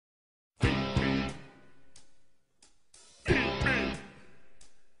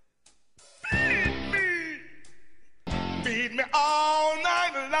need me all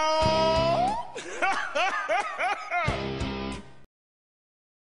night long.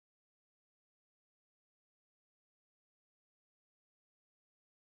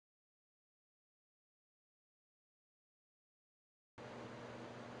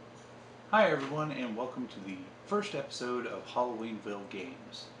 Hi everyone, and welcome to the first episode of Halloweenville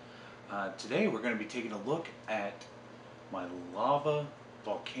Games. Today we're going to be taking a look at my lava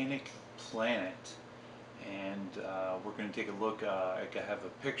volcanic planet, and we're going to take a look. I have a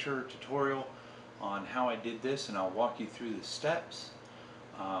picture tutorial on how I did this, and I'll walk you through the steps.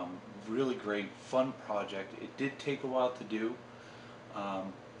 Really great, fun project. It did take a while to do,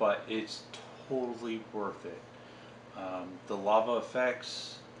 but it's totally worth it. The lava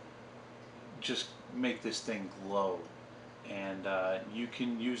effects just make this thing glow, and you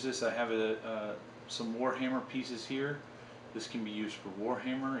can use this. I have some Warhammer pieces here. This can be used for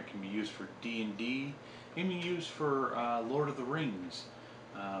Warhammer, it can be used for D&D, it can be used for Lord of the Rings,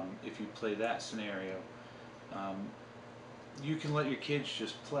 if you play that scenario. You can let your kids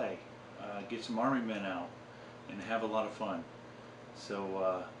just play, get some army men out and have a lot of fun.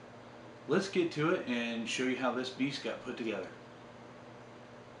 So let's get to it and show you how this beast got put together.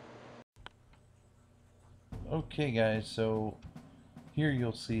 Okay guys, so here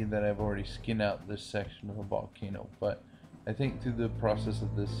you'll see that I've already skinned out this section of a volcano, but I think through the process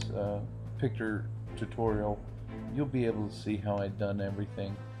of this picture tutorial you'll be able to see how I've done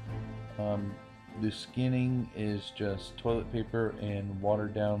everything. The skinning is just toilet paper and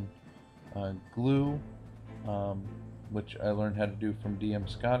watered down glue, which I learned how to do from DM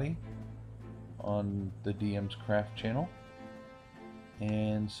Scotty on the DM's Craft channel.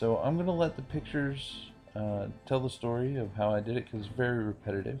 And so I'm going to let the pictures tell the story of how I did it, because it's very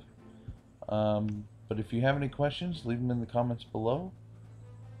repetitive. But if you have any questions, leave them in the comments below,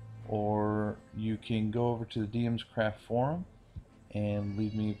 or you can go over to the DM's Craft forum and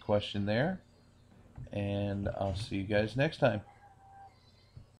leave me a question there, and I'll see you guys next time.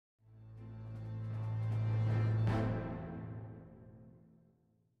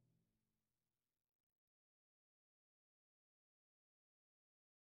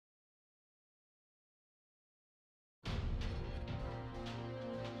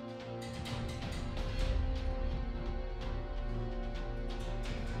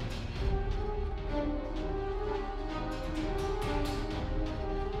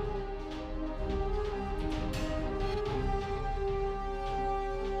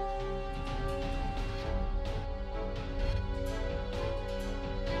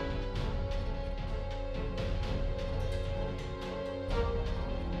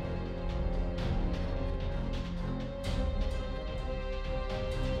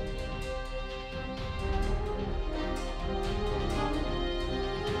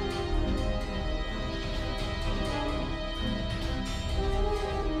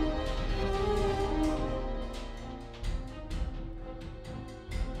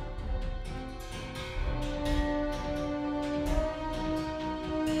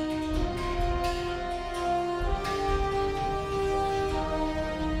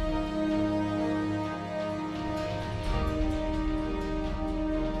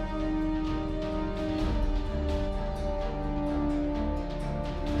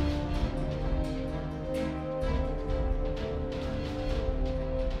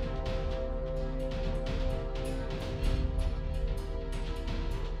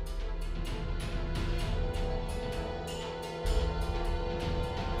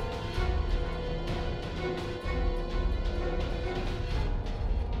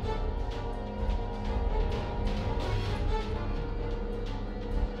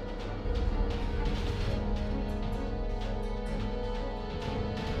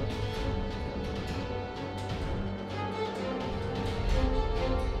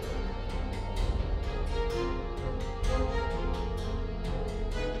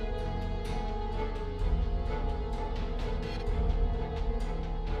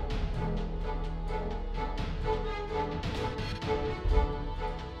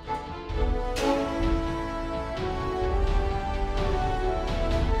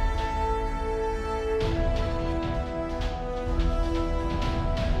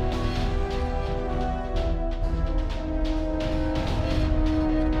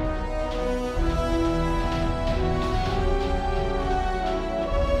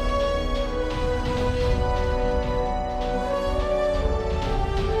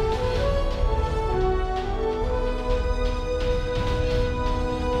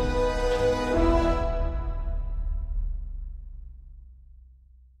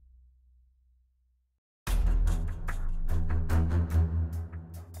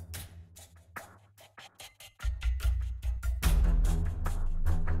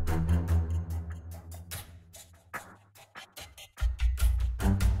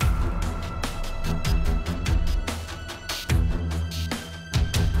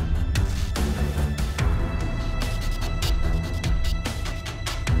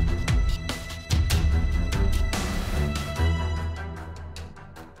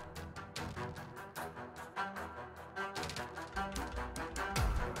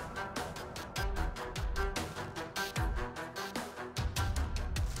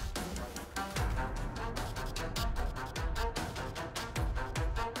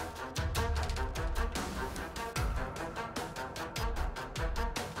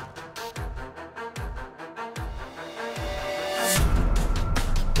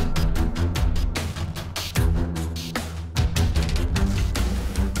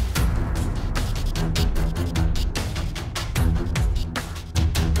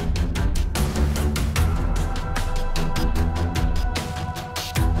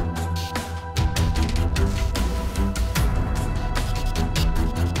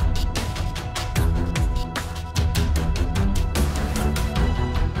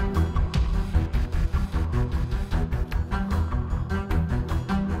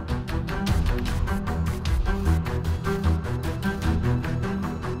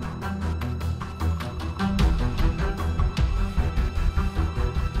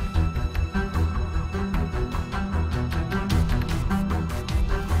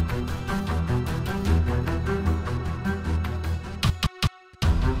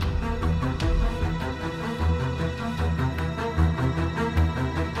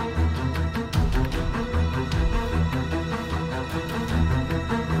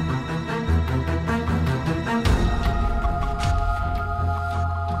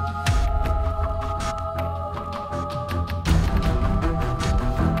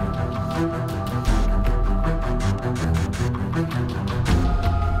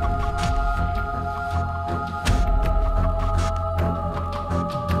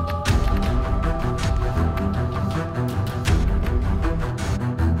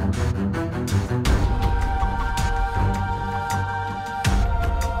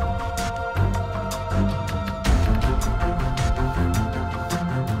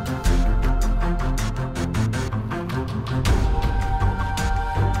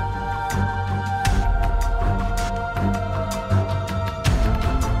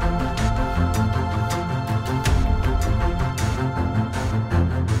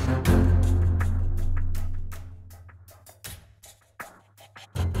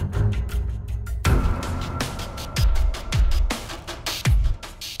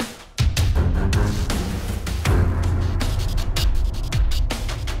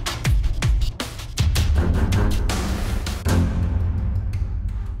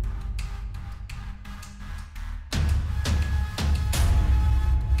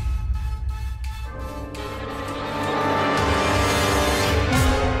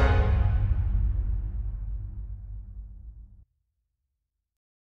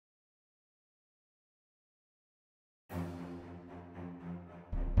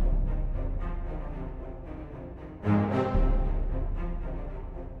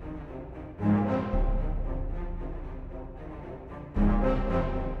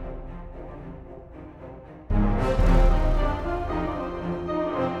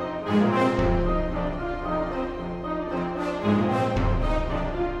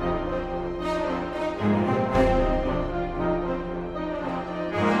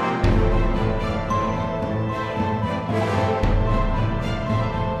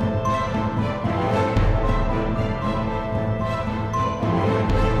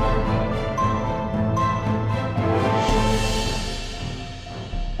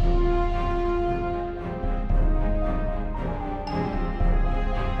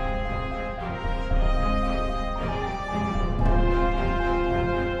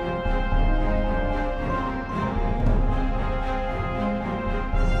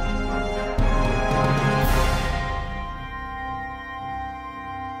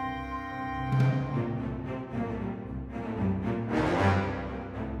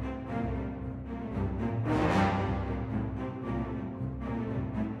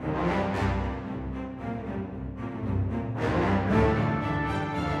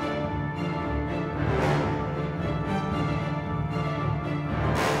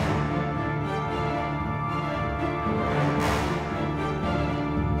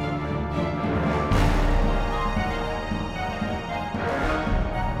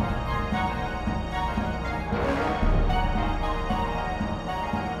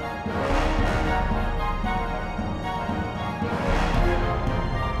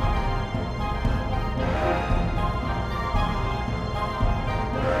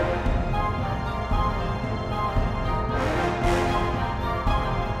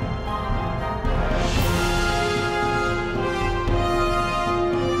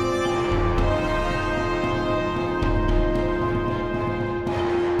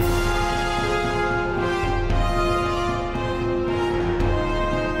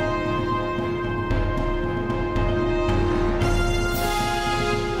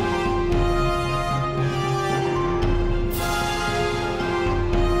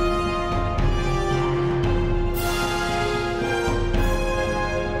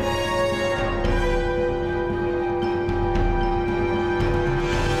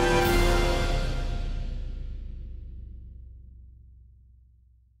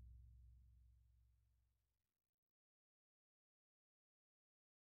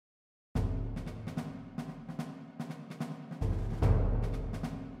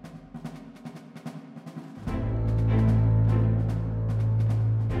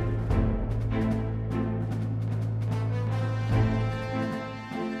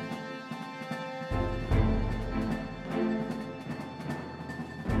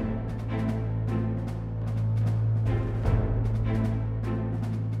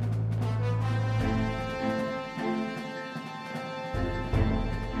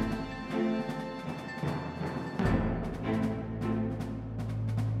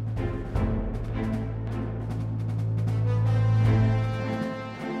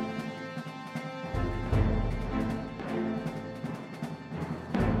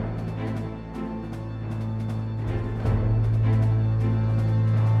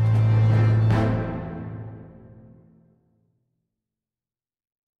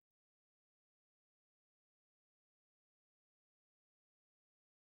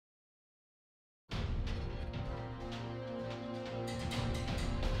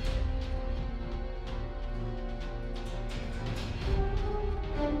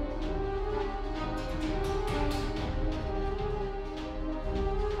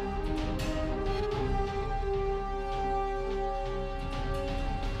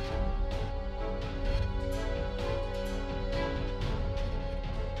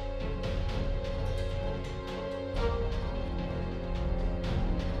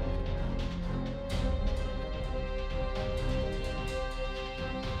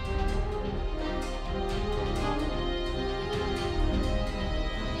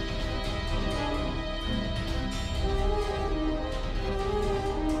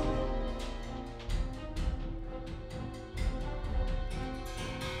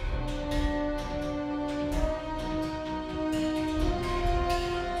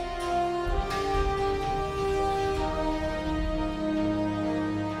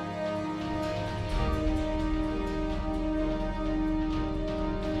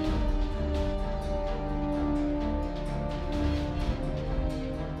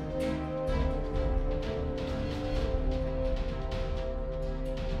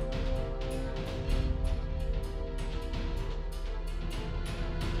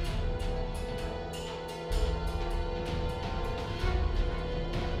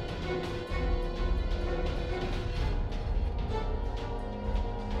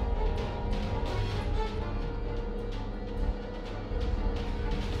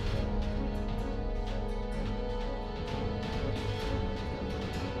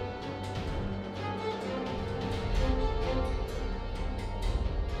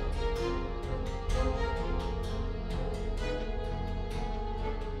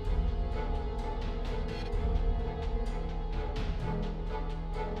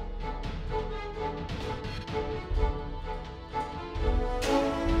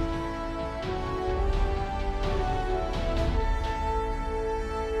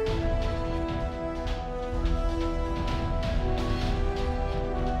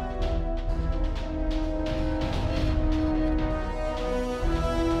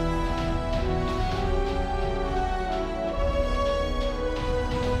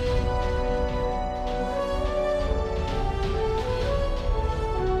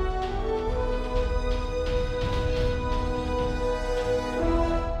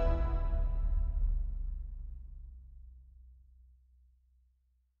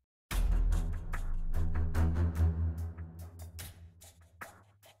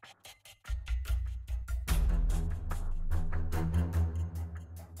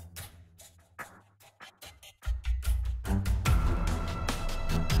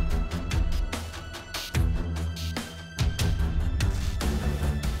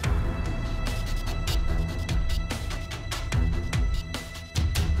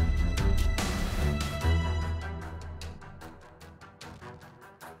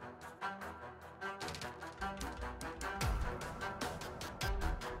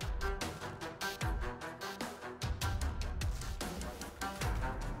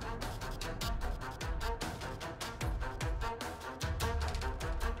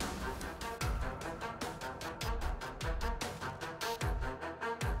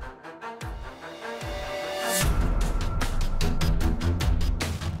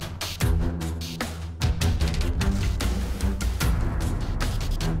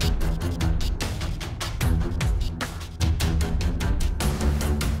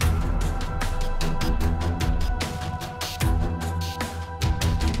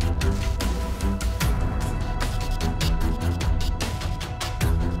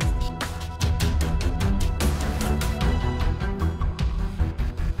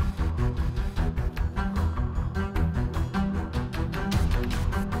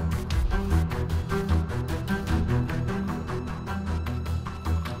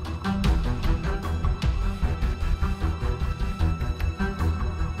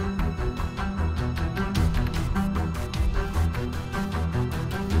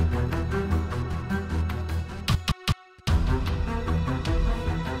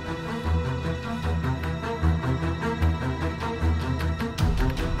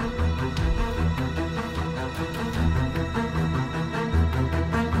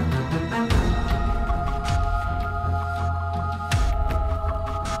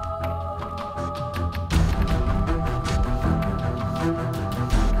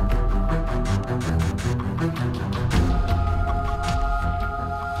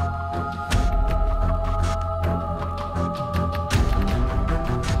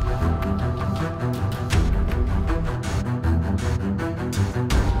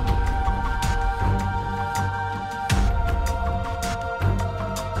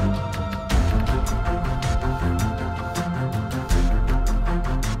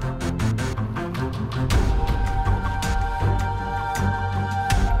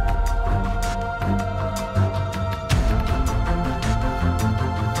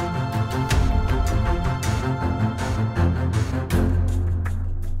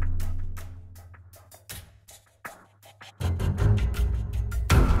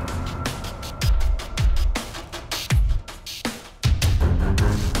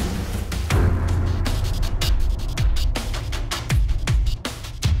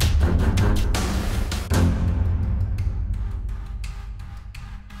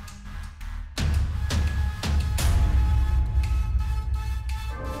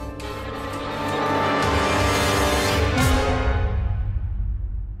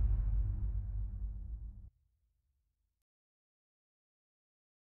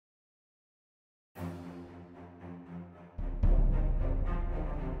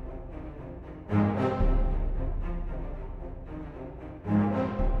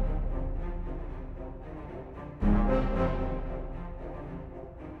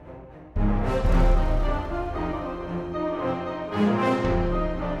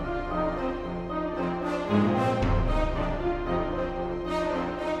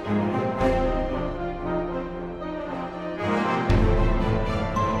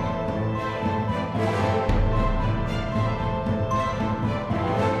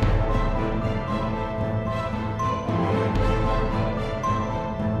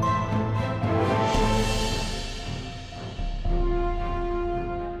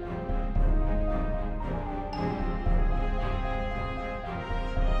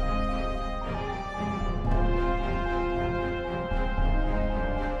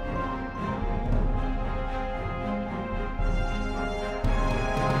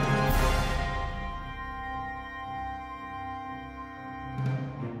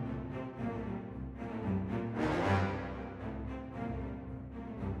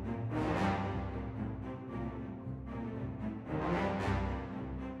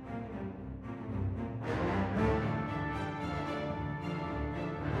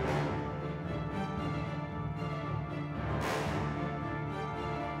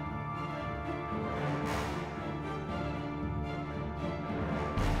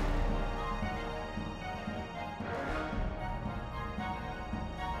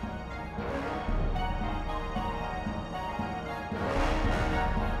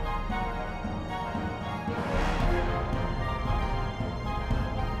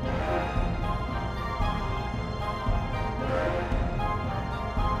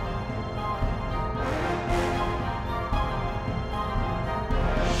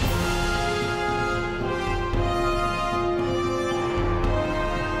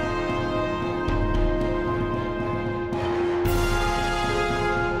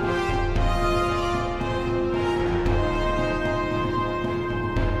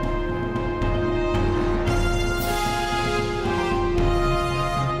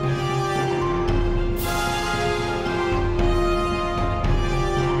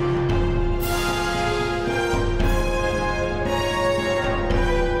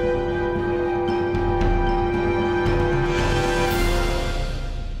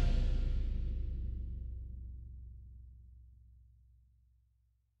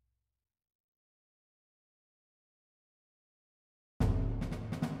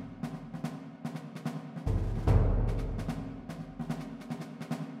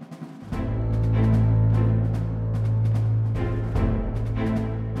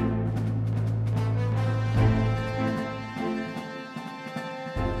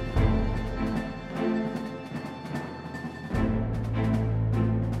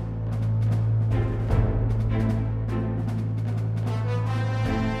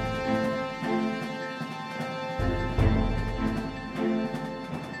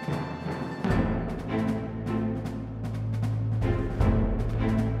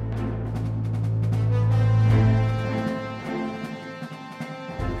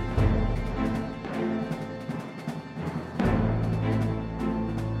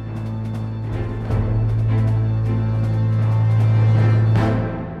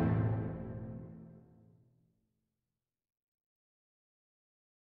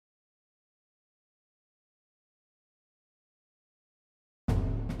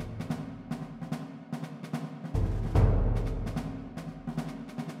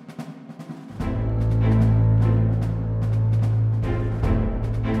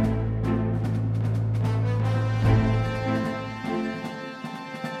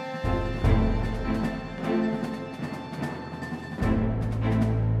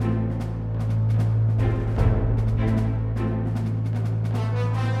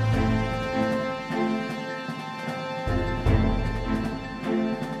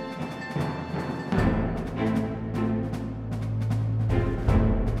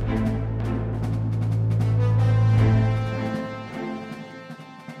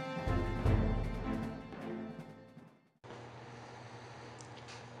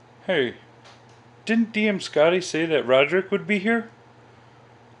 Hey, didn't DM Scotty say that Roderick would be here?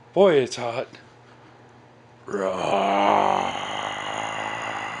 Boy, it's hot.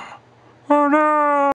 Oh no!